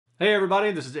Hey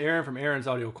everybody, this is Erin from Erin's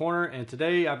Audio Corner, and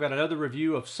today I've got another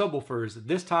review of subwoofers.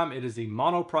 This time it is the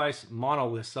Monoprice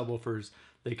Monolith subwoofers.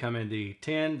 They come in the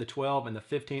 10, the 12, and the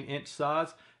 15-inch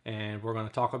size, and we're going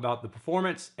to talk about the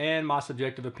performance and my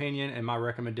subjective opinion and my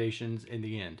recommendations in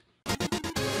the end.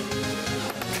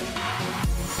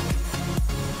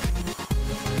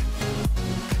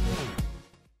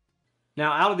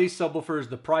 Now, out of these subwoofers,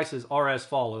 the prices are as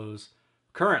follows.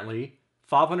 Currently,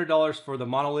 $500 for the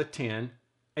Monolith 10,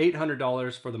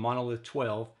 $800 for the Monolith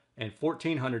 12, and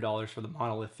 $1,400 for the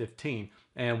Monolith 15.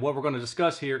 And what we're going to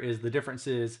discuss here is the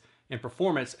differences in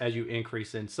performance as you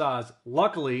increase in size.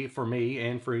 Luckily for me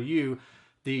and for you,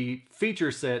 the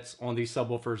feature sets on these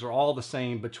subwoofers are all the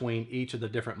same between each of the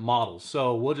different models.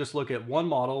 So we'll just look at one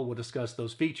model, we'll discuss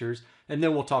those features, and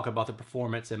then we'll talk about the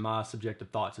performance and my subjective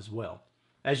thoughts as well.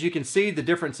 As you can see, the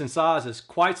difference in size is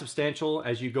quite substantial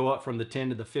as you go up from the 10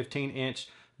 to the 15-inch.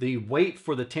 The weight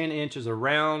for the 10-inch is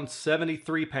around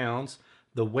 73 pounds.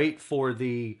 The weight for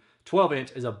the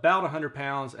 12-inch is about 100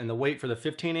 pounds, and the weight for the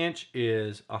 15-inch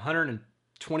is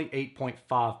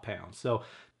 128.5 pounds. So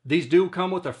these do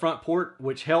come with a front port,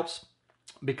 which helps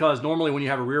because normally when you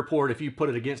have a rear port, if you put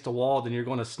it against a wall, then you're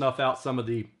going to snuff out some of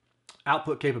the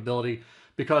output capability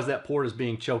because that port is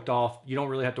being choked off. You don't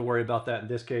really have to worry about that in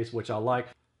this case, which I like.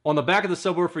 On the back of the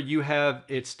subwoofer, you have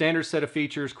its standard set of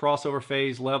features, crossover,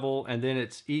 phase, level, and then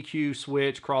its EQ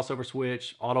switch, crossover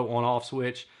switch, auto on-off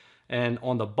switch. And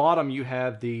on the bottom, you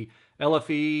have the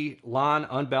LFE line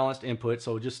unbalanced input,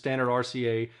 so just standard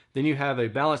RCA. Then you have a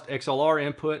balanced XLR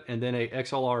input, and then a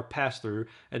XLR pass-through,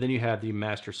 and then you have the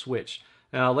master switch.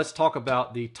 Now let's talk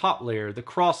about the top layer, the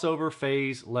crossover,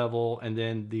 phase, level, and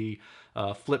then the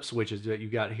flip switches that you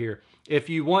got here. If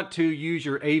you want to use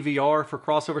your AVR for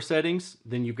crossover settings,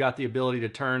 then you've got the ability to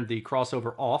turn the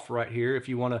crossover off right here. If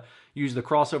you want to use the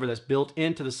crossover that's built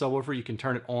into the subwoofer, you can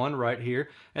turn it on right here,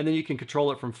 and then you can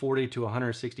control it from 40 to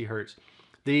 160 hertz.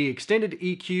 The extended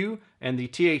EQ and the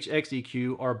THX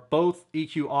EQ are both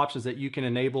EQ options that you can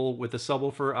enable with the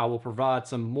subwoofer. I will provide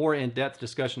some more in-depth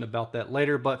discussion about that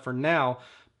later, but for now,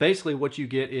 basically what you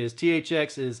get is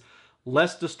THX is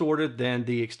less distorted than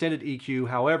the extended EQ.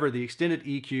 However, the extended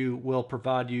EQ will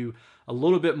provide you a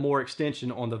little bit more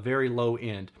extension on the very low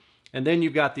end. And then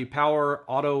you've got the power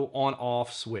auto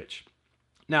on-off switch.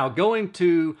 Now, going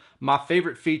to my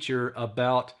favorite feature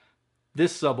about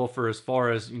this subwoofer as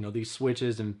far as, these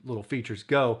switches and little features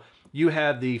go, you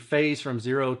have the phase from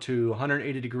 0 to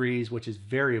 180 degrees, which is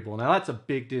variable. Now, that's a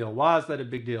big deal. Why is that a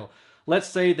big deal? Let's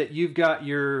say that you've got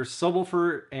your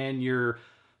subwoofer and your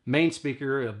main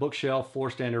speaker, a bookshelf,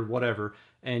 4-standard, whatever,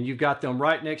 and you've got them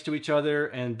right next to each other,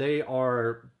 and they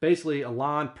are basically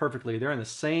aligned perfectly. They're in the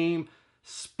same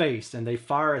space, and they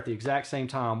fire at the exact same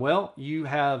time. Well, you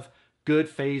have good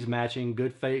phase matching,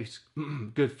 good phase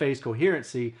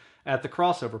coherency at the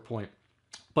crossover point.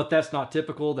 But that's not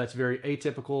typical. That's very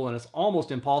atypical, and it's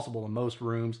almost impossible in most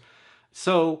rooms.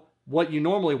 So what you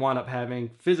normally wind up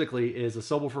having physically is a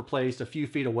subwoofer placed a few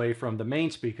feet away from the main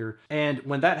speaker. And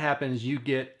when that happens, you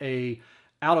get a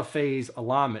out of phase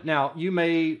alignment. Now, you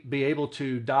may be able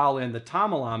to dial in the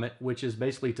time alignment, which is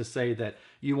basically to say that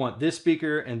you want this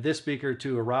speaker and this speaker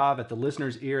to arrive at the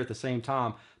listener's ear at the same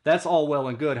time. That's all well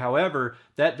and good. However,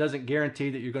 that doesn't guarantee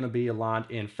that you're going to be aligned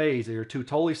in phase. They are two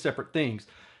totally separate things.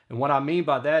 And what I mean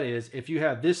by that is if you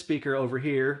have this speaker over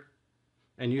here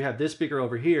and you have this speaker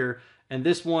over here, and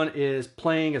this one is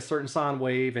playing a certain sine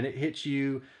wave and it hits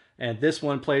you, and this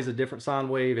one plays a different sine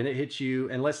wave and it hits you,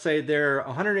 and let's say they're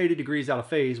 180 degrees out of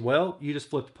phase, well, you just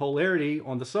flip the polarity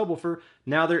on the subwoofer.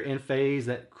 Now they're in phase.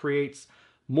 That creates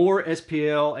more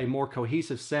SPL, a more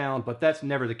cohesive sound, but that's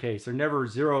never the case. They're never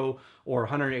 0 or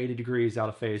 180 degrees out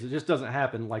of phase. It just doesn't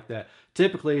happen like that.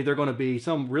 Typically, they're going to be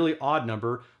some really odd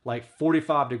number, like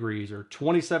 45 degrees or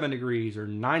 27 degrees or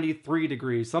 93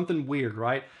 degrees, something weird,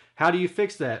 right? How do you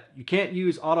fix that? You can't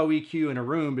use auto EQ in a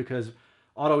room because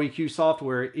auto EQ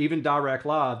software, even Direct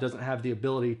Live, doesn't have the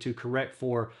ability to correct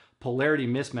for polarity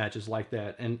mismatches like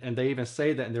that. And they even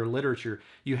say that in their literature.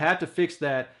 You have to fix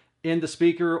that in the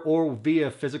speaker or via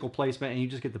physical placement, and you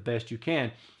just get the best you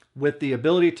can. With the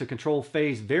ability to control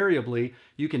phase variably,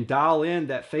 you can dial in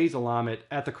that phase alignment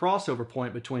at the crossover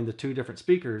point between the two different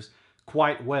speakers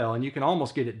quite well, and you can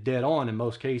almost get it dead on in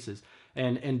most cases.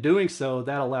 And in doing so,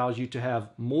 that allows you to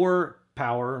have more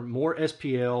power, more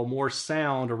SPL, more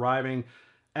sound arriving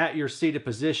at your seated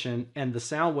position, and the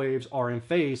sound waves are in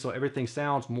phase, so everything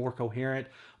sounds more coherent,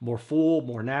 more full,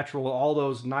 more natural, all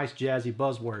those nice jazzy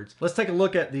buzzwords. Let's take a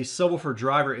look at the subwoofer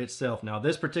driver itself. Now,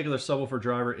 this particular subwoofer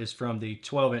driver is from the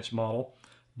 12-inch model,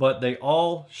 but they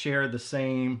all share the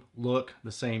same look,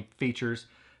 the same features.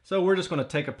 So we're just going to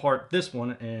take apart this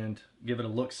one and give it a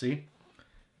look-see.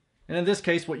 And in this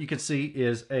case, what you can see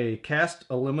is a cast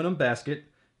aluminum basket.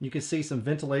 You can see some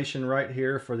ventilation right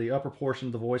here for the upper portion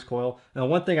of the voice coil. Now,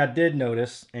 one thing I did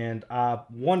notice, and I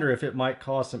wonder if it might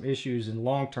cause some issues in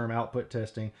long-term output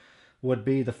testing, would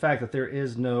be the fact that there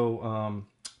is no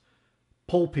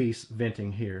pole piece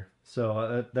venting here.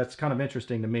 So that's kind of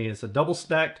interesting to me. It's a double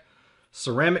stacked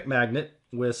ceramic magnet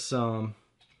with some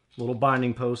little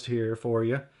binding post here for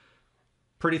you.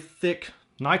 Pretty thick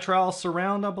nitrile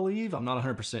surround, I believe. I'm not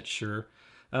 100% sure.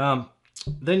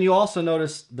 Then you also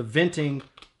notice the venting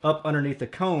up underneath the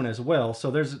cone as well. So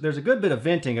there's a good bit of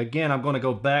venting. Again, I'm going to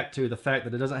go back to the fact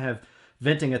that it doesn't have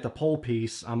venting at the pole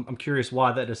piece. I'm curious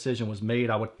why that decision was made.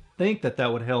 I would think that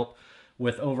that would help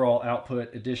with overall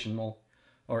output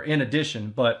in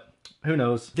addition, but who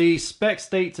knows. The spec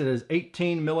states it is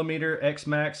 18 millimeter X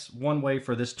Max one way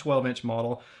for this 12-inch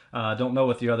model. Don't know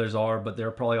what the others are, but they're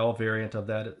probably all variant of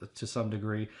that to some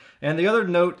degree. And the other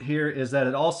note here is that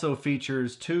it also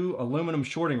features 2 aluminum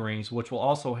shorting rings, which will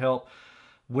also help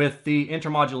with the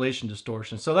intermodulation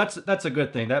distortion. So that's a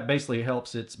good thing. That basically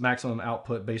helps its maximum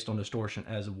output based on distortion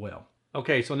as well.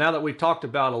 Okay, so now that we've talked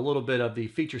about a little bit of the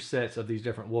feature sets of these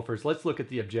different woofers, let's look at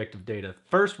the objective data.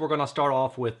 First, we're going to start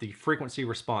off with the frequency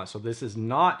response. So this is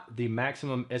not the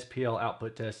maximum SPL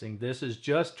output testing. This is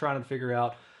just trying to figure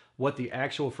out what the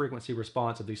actual frequency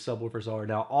response of these subwoofers are.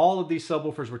 Now, all of these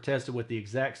subwoofers were tested with the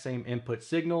exact same input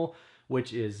signal,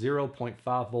 which is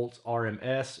 0.5 volts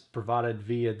RMS provided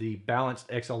via the balanced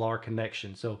XLR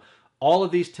connection. So all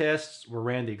of these tests were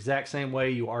ran the exact same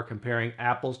way. You are comparing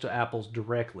apples to apples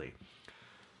directly.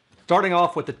 Starting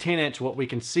off with the 10-inch, what we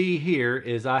can see here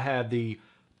is I have the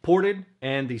ported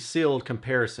and the sealed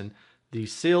comparison. The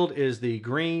sealed is the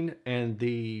green and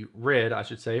the red, I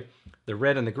should say, the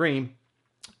red and the green,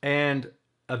 and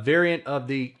a variant of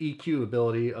the EQ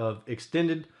ability of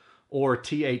extended or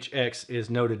THX is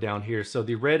noted down here. So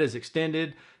the red is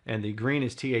extended and the green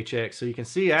is THX. So you can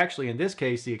see actually in this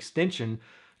case, the extension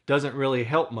doesn't really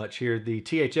help much here. The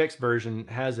THX version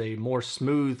has a more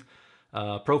smooth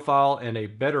profile and a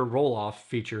better roll-off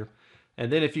feature.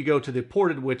 And then if you go to the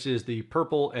ported, which is the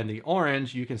purple and the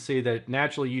orange, you can see that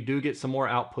naturally you do get some more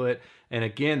output. And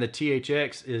again, the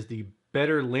THX is the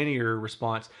better linear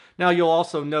response. Now you'll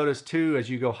also notice too, as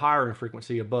you go higher in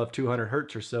frequency above 200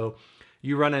 hertz or so,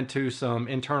 you run into some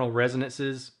internal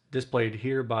resonances displayed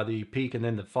here by the peak and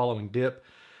then the following dip.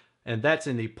 And that's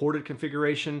in the ported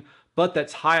configuration, but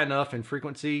that's high enough in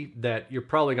frequency that you're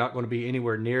probably not going to be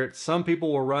anywhere near it. Some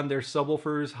people will run their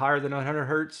subwoofers higher than 100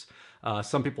 hertz.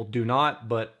 Some people do not,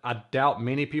 but I doubt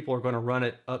many people are going to run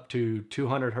it up to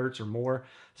 200 hertz or more.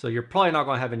 So you're probably not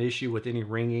going to have an issue with any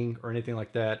ringing or anything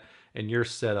like that in your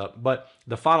setup. But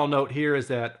the final note here is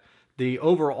that the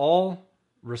overall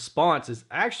response is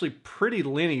actually pretty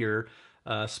linear,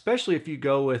 especially if you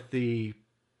go with the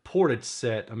ported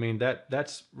set. I mean,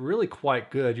 that's really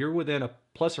quite good. You're within a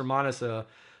plus or minus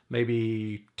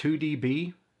maybe 2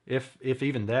 dB, if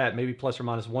even that, maybe plus or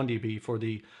minus 1 dB for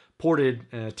the ported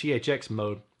THX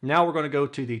mode. Now we're going to go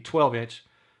to the 12-inch.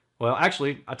 Well,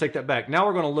 actually, I take that back. Now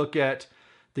we're going to look at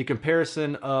the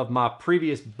comparison of my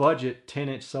previous budget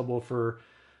 10-inch subwoofer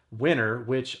winner,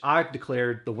 which I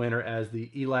declared the winner as the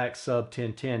ELAC Sub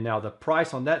 1010. Now the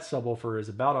price on that subwoofer is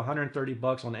about 130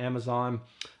 bucks on Amazon.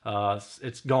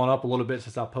 It's gone up a little bit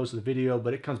since I posted the video,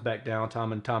 but it comes back down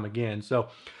time and time again. So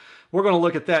we're going to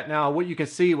look at that now. What you can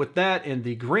see with that in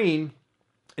the green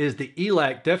is the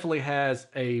ELAC definitely has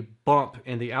a bump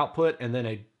in the output and then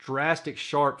a drastic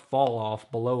sharp fall off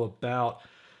below about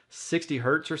 60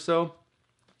 hertz or so.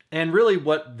 And really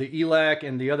what the ELAC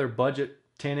and the other budget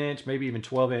 10-inch, maybe even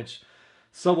 12-inch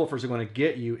subwoofers are going to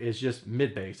get you is just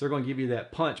mid-bass. They're going to give you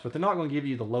that punch, but they're not going to give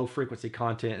you the low frequency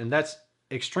content, and that's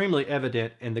extremely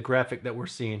evident in the graphic that we're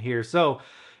seeing here. So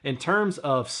in terms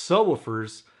of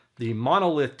subwoofers, the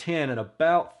Monolith 10 at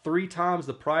about 3 times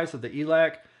the price of the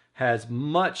ELAC has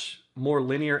much more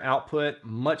linear output,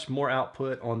 much more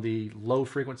output on the low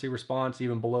frequency response,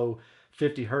 even below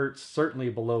 50 hertz, certainly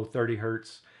below 30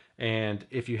 hertz. And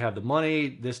if you have the money,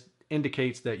 this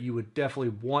indicates that you would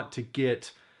definitely want to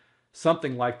get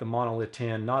something like the Monolith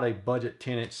 10, not a budget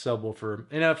 10-inch subwoofer.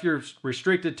 And if you're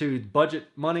restricted to budget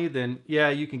money, then yeah,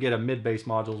 you can get a mid-bass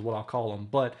module is what I'll call them.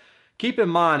 But keep in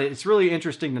mind, it's really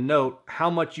interesting to note how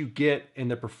much you get in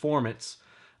the performance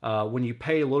when you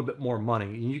pay a little bit more money.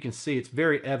 And you can see it's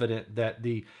very evident that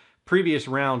the previous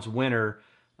round's winner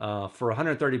for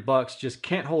 130 bucks just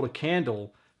can't hold a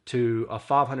candle to a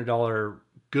 $500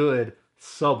 good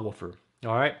subwoofer.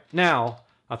 All right, now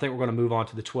I think we're going to move on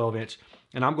to the 12-inch,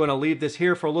 and I'm going to leave this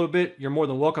here for a little bit. You're more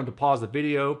than welcome to pause the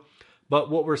video, But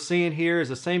what we're seeing here is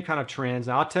the same kind of trends.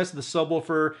 Now I tested the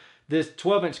subwoofer. This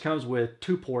 12-inch comes with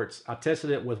 2 ports. I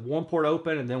tested it with 1 port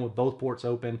open and then with both ports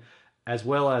open, as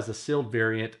well as the sealed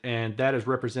variant, and that is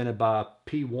represented by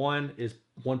P1 is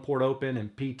 1 port open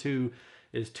and P2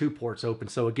 is 2 ports open.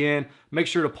 So again, make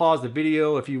sure to pause the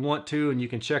video if you want to, and you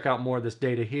can check out more of this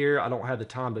data here. I don't have the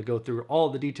time to go through all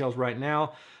the details right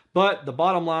now, but the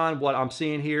bottom line, what I'm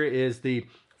seeing here is the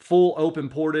full open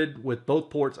ported with both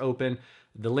ports open.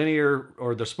 The linear,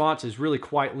 or the response, is really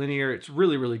quite linear. It's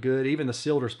really, really good. Even the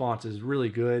sealed response is really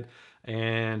good.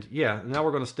 And yeah, now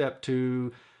we're going to step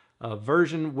to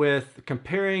version with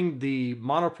comparing the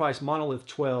Monoprice Monolith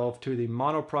 12 to the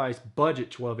Monoprice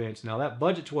Budget 12-inch. Now that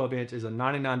Budget 12-inch is a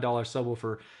 $99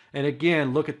 subwoofer. And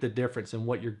again, look at the difference in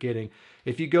what you're getting.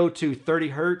 If you go to 30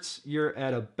 Hertz, you're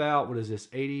at about, what is this,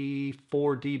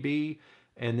 84 dB.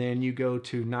 And then you go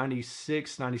to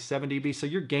 96, 97 dB. So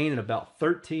you're gaining about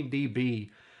 13 dB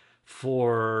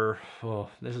for, oh,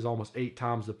 this is almost 8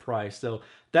 times the price. So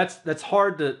that's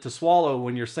hard to swallow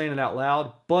when you're saying it out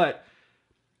loud, but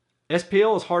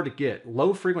SPL is hard to get.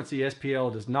 Low frequency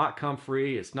SPL does not come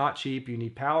free. It's not cheap. You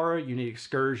need power, you need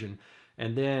excursion.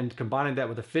 And then combining that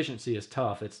with efficiency is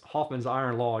tough. It's Hoffman's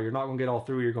iron law. You're not going to get all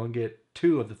 3. You're going to get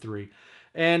 2 of the 3.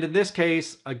 And in this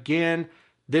case, again,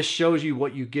 this shows you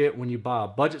what you get when you buy a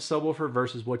budget subwoofer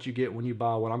versus what you get when you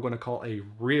buy what I'm going to call a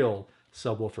real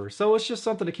subwoofer. So it's just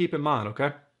something to keep in mind,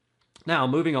 okay? Now,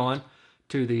 moving on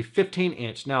to the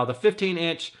 15-inch. Now, the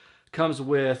 15-inch comes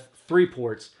with 3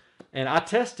 ports. And I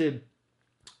tested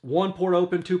 1 port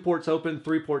open, 2 ports open,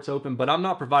 3 ports open, but I'm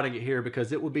not providing it here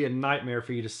because it would be a nightmare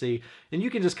for you to see. And you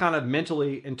can just kind of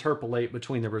mentally interpolate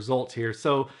between the results here.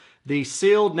 So the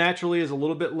sealed naturally is a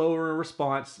little bit lower in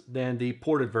response than the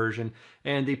ported version.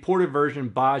 And the ported version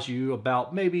buys you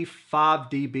about maybe 5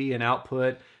 dB in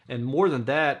output and more than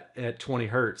that at 20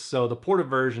 Hertz. So the ported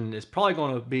version is probably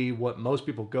going to be what most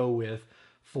people go with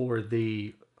for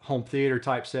the home theater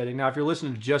type setting. Now, if you're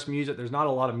listening to just music, there's not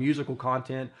a lot of musical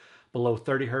content below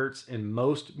 30 Hertz in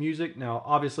most music. Now,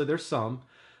 obviously there's some,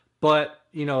 but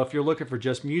you know, if you're looking for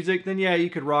just music, then yeah,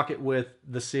 you could rock it with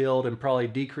the sealed and probably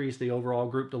decrease the overall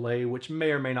group delay, which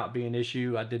may or may not be an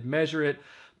issue. I did measure it,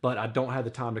 but I don't have the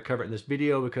time to cover it in this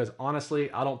video because honestly,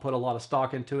 I don't put a lot of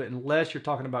stock into it unless you're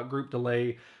talking about group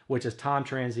delay, which is time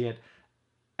transient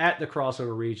at the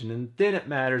crossover region, and then it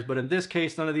matters. But in this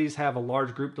case, none of these have a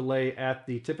large group delay at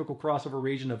the typical crossover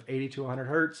region of 80 to 100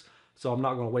 Hertz, so I'm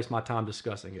not going to waste my time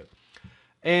discussing it.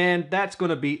 And that's going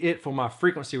to be it for my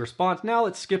frequency response. Now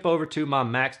let's skip over to my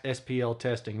max SPL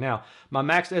testing. Now, my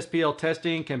max SPL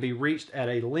testing can be reached at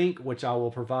a link which I will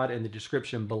provide in the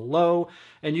description below,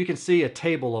 and you can see a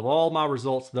table of all my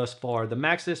results thus far. The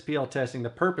max SPL testing, the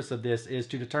purpose of this is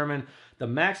to determine the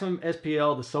maximum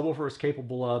SPL the subwoofer is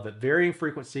capable of at varying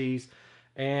frequencies,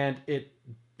 and it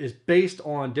is based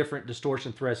on different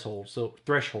distortion thresholds.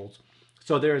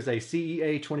 So there is a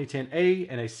CEA-2010-A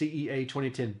and a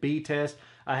CEA-2010-B test.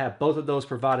 I have both of those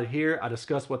provided here. I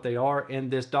discuss what they are in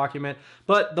this document.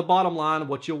 But the bottom line,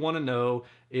 what you'll want to know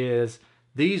is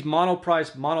these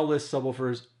Monoprice Monolith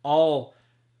subwoofers all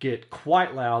get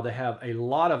quite loud. They have a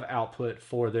lot of output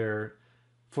for their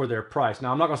price.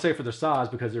 Now, I'm not going to say for their size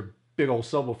because they're big old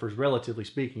subwoofers, relatively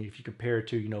speaking. If you compare it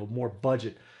to, you know, more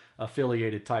budget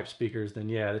affiliated type speakers, then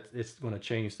yeah, it's going to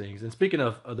change things. And speaking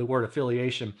of the word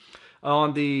affiliation,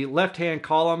 on the left-hand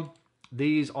column,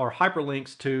 these are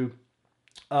hyperlinks to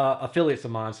affiliates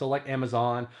of mine. So like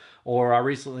Amazon, or I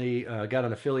recently got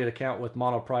an affiliate account with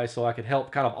Monoprice so I could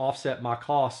help kind of offset my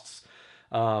costs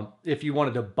if you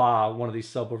wanted to buy one of these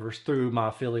subwoofers through my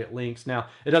affiliate links. Now,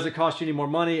 it doesn't cost you any more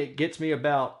money. It gets me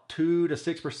about 2 to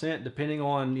 6% depending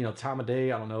on, you know, time of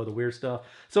day. I don't know, the weird stuff.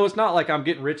 So it's not like I'm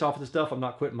getting rich off of this stuff. I'm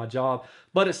not quitting my job,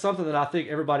 but it's something that I think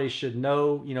everybody should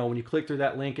know. You know, when you click through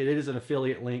that link, it is an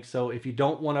affiliate link. So if you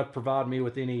don't want to provide me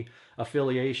with any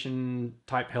affiliation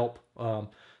type help,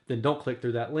 then don't click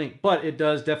through that link. But it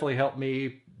does definitely help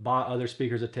me buy other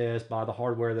speakers to test, buy the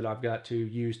hardware that I've got to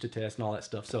use to test and all that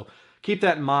stuff. So keep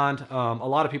that in mind. A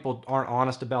lot of people aren't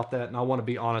honest about that, and I want to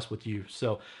be honest with you.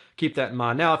 So keep that in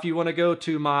mind. Now, if you want to go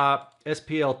to my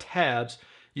SPL tabs,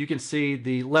 you can see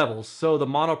the levels. So the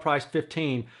Monoprice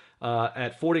 15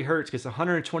 at 40 Hertz gets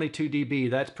 122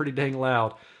 dB. That's pretty dang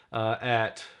loud.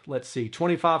 At, let's see,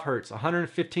 25 Hertz,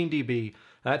 115 dB.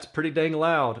 That's pretty dang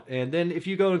loud. And then if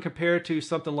you go and compare it to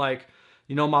something like,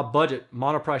 you know, my budget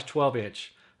Monoprice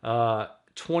 12-inch,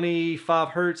 25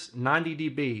 Hertz, 90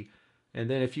 dB. And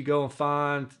then if you go and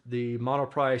find the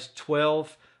Monoprice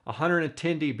 12,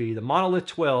 110 dB. The Monolith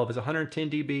 12 is 110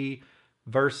 dB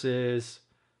versus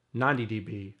 90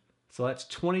 dB. So that's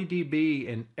 20 dB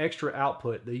in extra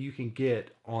output that you can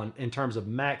get on in terms of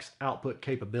max output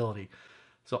capability.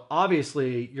 So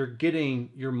obviously you're getting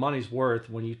your money's worth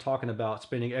when you're talking about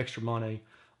spending extra money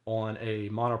on a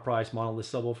Monoprice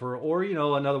Monolith subwoofer, or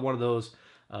another one of those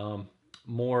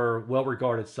more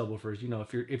well-regarded subwoofers.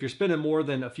 If you're spending more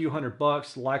than a few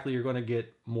 $100, likely you're going to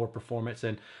get more performance,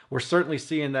 and we're certainly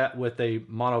seeing that with a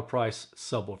Monoprice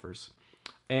subwoofers.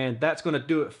 And that's going to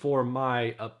do it for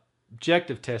my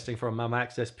objective testing for my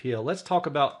Max SPL. Let's talk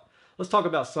about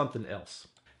something else.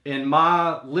 In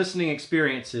my listening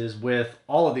experiences with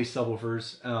all of these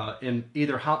subwoofers, in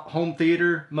either home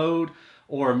theater mode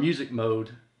or music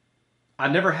mode, I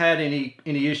never had any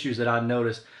issues that I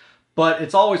noticed. But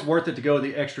it's always worth it to go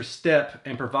the extra step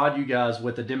and provide you guys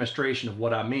with a demonstration of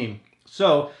what I mean.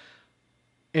 So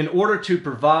in order to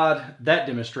provide that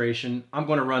demonstration, I'm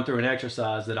going to run through an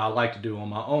exercise that I like to do on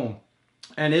my own.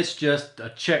 And it's just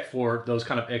a check for those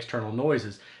kind of external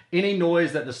noises. Any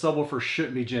noise that the subwoofer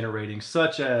shouldn't be generating,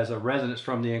 such as a resonance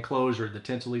from the enclosure, the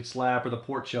tinsel lead slap, or the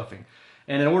port chuffing.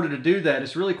 And in order to do that,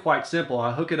 it's really quite simple.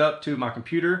 I hook it up to my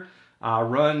computer. I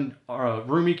run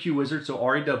Room EQ Wizard, so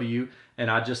REW, and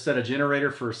I just set a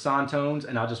generator for sine tones,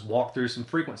 and I just walk through some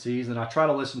frequencies, and I try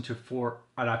to listen to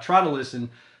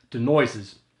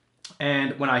noises.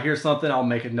 And when I hear something, I'll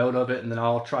make a note of it, and then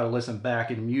I'll try to listen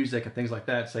back in music and things like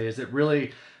that. Say, is it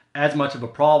really as much of a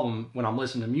problem when I'm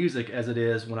listening to music as it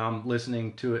is when I'm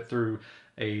listening to it through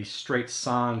a straight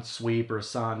sine sweep or a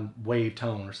sine wave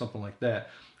tone or something like that?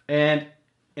 And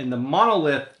in the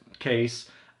Monolith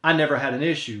case, I never had an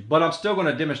issue, but I'm still going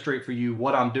to demonstrate for you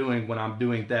what I'm doing when I'm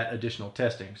doing that additional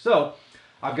testing. So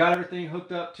I've got everything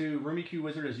hooked up to Room EQ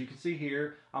Wizard, as you can see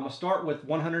here. I'm going to start with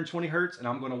 120 hertz, and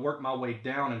I'm going to work my way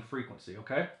down in frequency,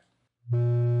 okay?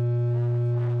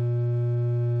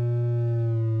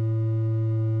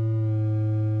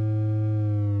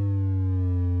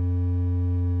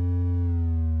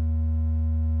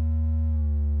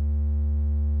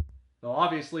 So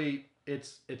obviously,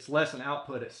 it's less in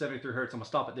output at 73 hertz. I'm gonna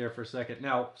stop it there for a second.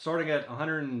 Now, starting at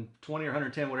 120 or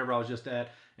 110, whatever I was just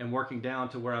at, and working down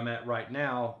to where I'm at right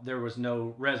now, there was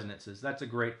no resonances. That's a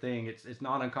great thing. It's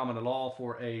not uncommon at all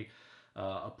for a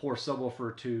poor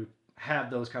subwoofer to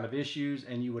have those kind of issues,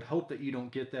 and you would hope that you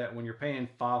don't get that when you're paying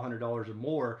 $500 or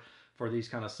more for these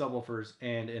kind of subwoofers.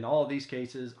 And in all of these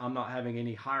cases, I'm not having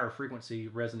any higher frequency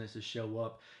resonances show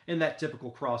up in that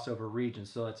typical crossover region,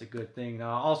 so that's a good thing.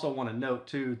 Now, I also want to note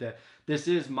too that this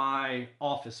is my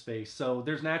office space, so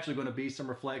there's naturally going to be some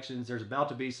reflections. There's about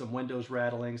to be some windows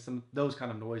rattling, some those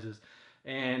kind of noises,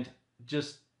 and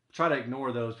just try to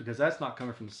ignore those because that's not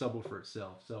coming from the subwoofer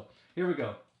itself. So here we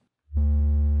go.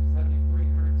 73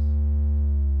 hertz.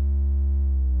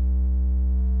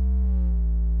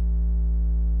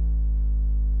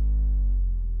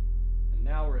 And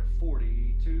now we're at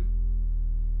 42.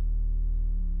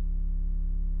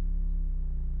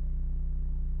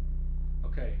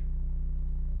 Okay.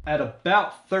 At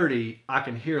about 30, I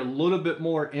can hear a little bit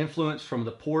more influence from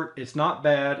the port. It's not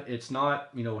bad. It's not,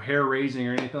 hair raising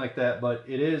or anything like that, but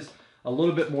it is a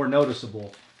little bit more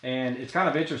noticeable. And it's kind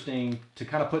of interesting to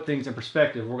kind of put things in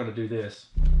perspective. We're going to do this.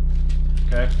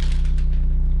 Okay.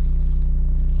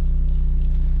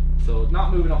 So it's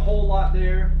not moving a whole lot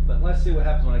there, but let's see what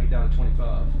happens when I get down to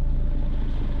 25.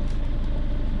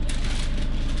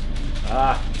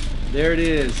 Ah, there it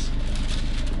is.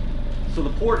 So the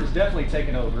port is definitely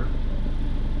taken over.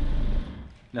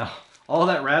 Now, all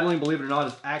that rattling, believe it or not,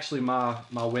 is actually my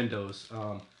windows.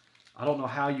 I don't know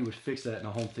how you would fix that in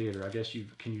a home theater. I guess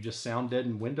can you just sound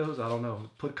deaden windows? I don't know.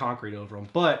 Put concrete over them.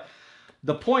 But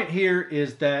the point here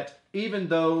is that even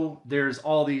though there's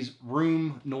all these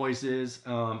room noises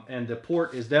and the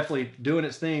port is definitely doing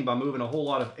its thing by moving a whole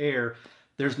lot of air,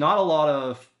 there's not a lot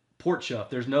of port chuff.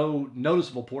 There's no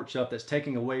noticeable port chuff that's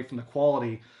taking away from the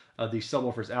quality of the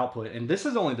subwoofer's output. And this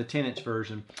is only the 10-inch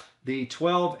version. The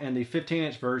 12 and the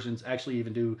 15-inch versions actually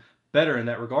even do better in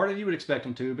that regard, and you would expect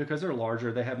them to because they're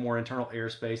larger. They have more internal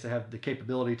airspace. They have the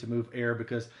capability to move air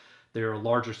because they're a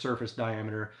larger surface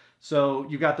diameter. So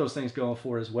you've got those things going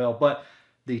for it as well. But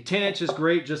the 10-inch is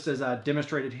great, just as I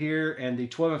demonstrated here, and the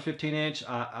 12 and 15-inch,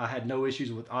 I had no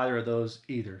issues with either of those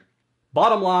either.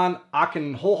 Bottom line, I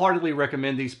can wholeheartedly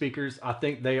recommend these speakers. I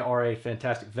think they are a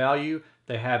fantastic value.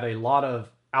 They have a lot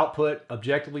of output,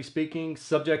 objectively speaking.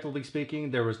 Subjectively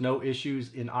speaking, there was no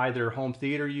issues in either home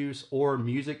theater use or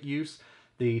music use.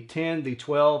 The 10, the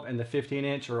 12, and the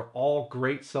 15-inch are all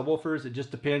great subwoofers. It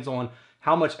just depends on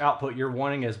how much output you're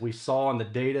wanting. As we saw in the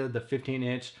data, the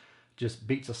 15-inch just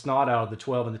beats the snot out of the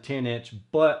 12 and the 10-inch,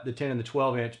 but the 10 and the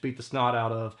 12-inch beat the snot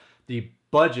out of the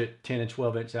budget 10 and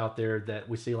 12-inch out there that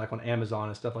we see like on Amazon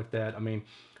and stuff like that. I mean,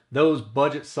 those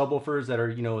budget subwoofers that are,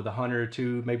 you know, the $100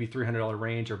 to maybe $300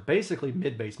 range are basically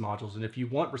mid-bass modules. And if you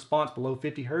want response below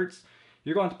 50 hertz,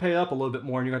 you're going to pay up a little bit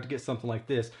more and you're going to get something like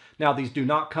this. Now, these do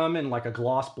not come in like a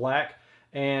gloss black,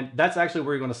 and that's actually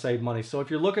where you're going to save money. So if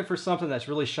you're looking for something that's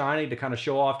really shiny to kind of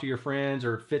show off to your friends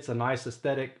or fits a nice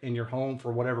aesthetic in your home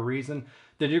for whatever reason,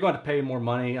 then you're going to pay more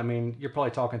money. I mean, you're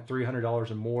probably talking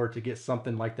 $300 or more to get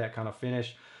something like that kind of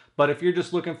finish. But if you're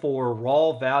just looking for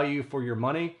raw value for your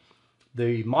money,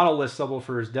 the Monolith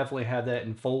subwoofers definitely have that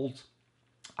in folds.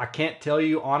 I can't tell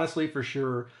you honestly for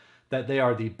sure that they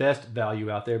are the best value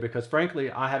out there because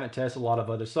frankly, I haven't tested a lot of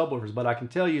other subwoofers, but I can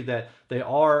tell you that they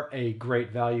are a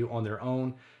great value on their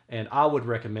own, and I would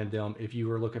recommend them if you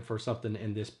were looking for something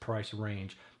in this price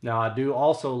range. Now, I do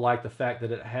also like the fact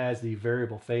that it has the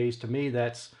variable phase. To me,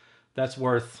 that's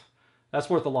worth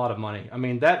a lot of money. I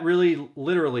mean, that really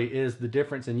literally is the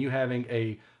difference in you having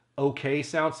a okay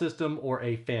sound system or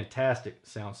a fantastic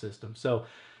sound system. So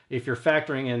if you're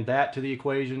factoring in that to the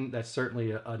equation, that's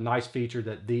certainly a nice feature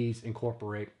that these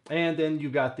incorporate. And then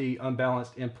you've got the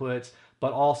unbalanced inputs,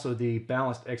 but also the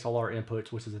balanced XLR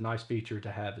inputs, which is a nice feature to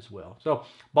have as well. So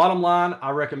bottom line,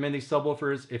 I recommend these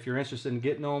subwoofers. If you're interested in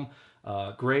getting them,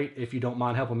 great. If you don't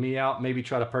mind helping me out, maybe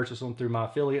try to purchase them through my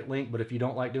affiliate link. But if you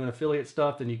don't like doing affiliate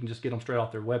stuff, then you can just get them straight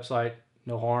off their website.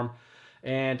 No harm.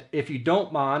 And if you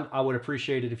don't mind, I would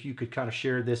appreciate it if you could kind of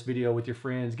share this video with your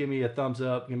friends. Give me a thumbs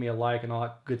up, give me a like and all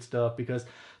that good stuff, because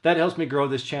that helps me grow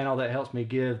this channel. That helps me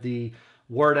give the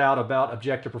word out about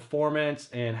objective performance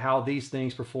and how these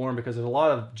things perform, because there's a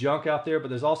lot of junk out there, but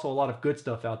there's also a lot of good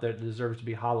stuff out there that deserves to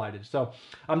be highlighted. So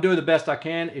I'm doing the best I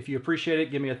can. If you appreciate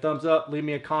it, give me a thumbs up, leave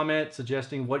me a comment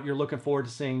suggesting what you're looking forward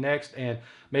to seeing next, and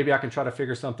maybe I can try to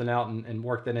figure something out and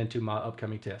work that into my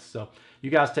upcoming tests. So you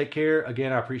guys take care.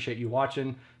 Again, I appreciate you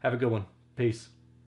watching. Have a good one. Peace.